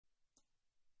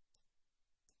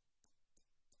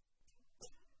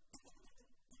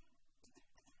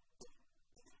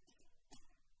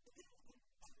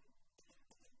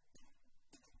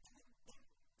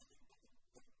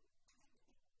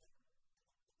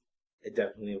it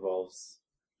definitely involves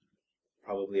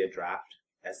probably a draft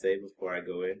essay before I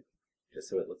go in, just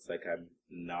so it looks like I'm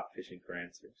not fishing for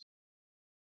answers.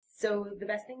 So the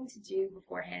best thing to do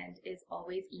beforehand is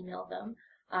always email them.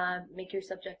 Make your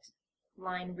subject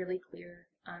line really clear.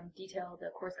 Detail the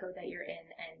course code that you're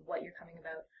in and what you're coming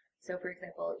about. So for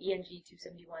example, ENG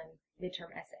 271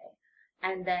 midterm essay.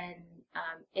 And then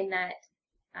in that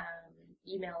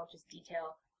email, just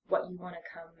detail what you want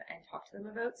to come and talk to them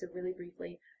about. So really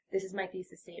briefly, this is my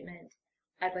thesis statement.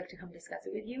 I'd like to come discuss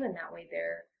it with you, and that way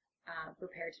they're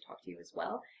prepared to talk to you as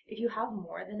well. If you have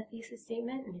more than a thesis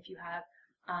statement, and if you have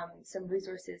some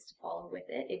resources to follow with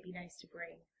it, it'd be nice to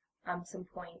bring some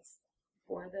points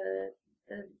for the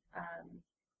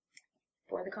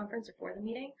conference or for the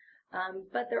meeting.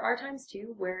 But there are times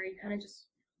too where you kind of just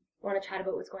want to chat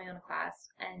about what's going on in class,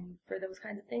 and for those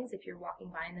kinds of things, if you're walking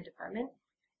by in the department,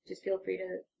 just feel free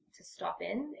to stop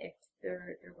in if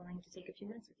they're willing to take a few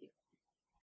minutes with you.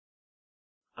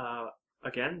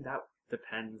 Again, that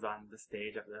depends on the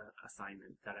stage of the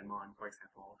assignment that I'm on. For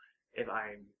example, if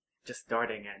I'm just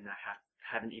starting and I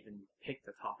haven't even picked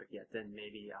the topic yet, then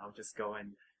maybe I'll just go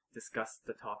and discuss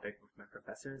the topic with my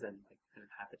professors and like kind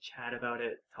of have a chat about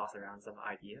it, toss around some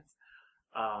ideas.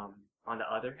 On the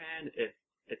other hand, if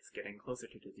it's getting closer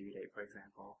to the due date, for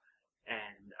example,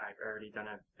 and I've already done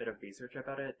a bit of research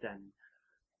about it, then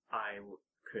I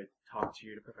could talk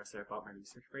to the professor about my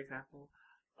research, for example.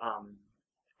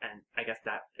 And I guess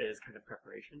that is kind of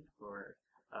preparation for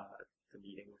the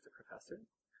meeting with the professor.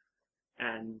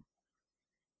 And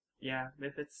yeah,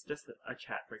 if it's just a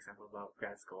chat, for example, about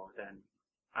grad school, then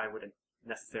I wouldn't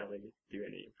necessarily do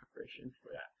any preparation for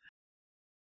that.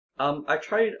 I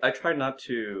tried not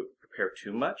to prepare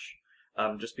too much,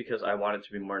 just because I want it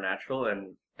to be more natural,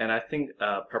 and I think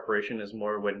preparation is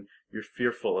more when you're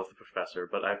fearful of the professor,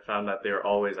 but I've found that they're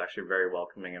always actually very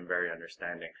welcoming and very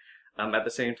understanding. At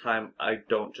the same time, I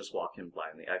don't just walk in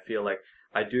blindly. I feel like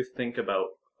I do think about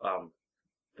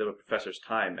the professor's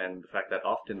time and the fact that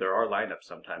often there are lineups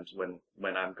sometimes when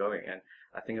I'm going, and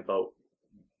I think about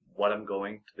what I'm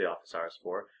going to the office hours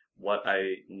for, what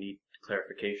I need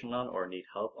clarification on or need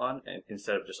help on, and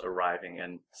instead of just arriving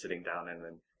and sitting down and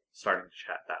then starting to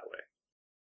chat that way.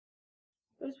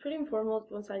 It was pretty informal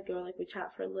once I'd go, like we'd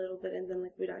chat for a little bit and then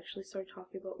like we'd actually start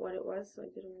talking about what it was, so I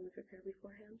didn't really prepare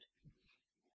beforehand.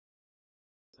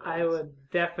 I would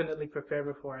definitely prepare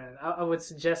beforehand. I would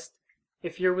suggest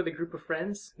if you're with a group of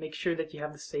friends, make sure that you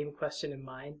have the same question in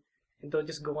mind and don't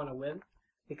just go on a whim,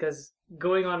 because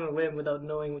going on a whim without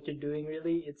knowing what you're doing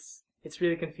really, it's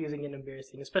really confusing and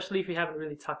embarrassing, especially if you haven't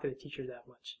really talked to the teacher that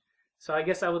much. So I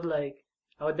guess I would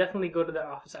definitely go to the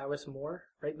office hours more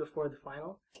right before the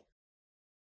final,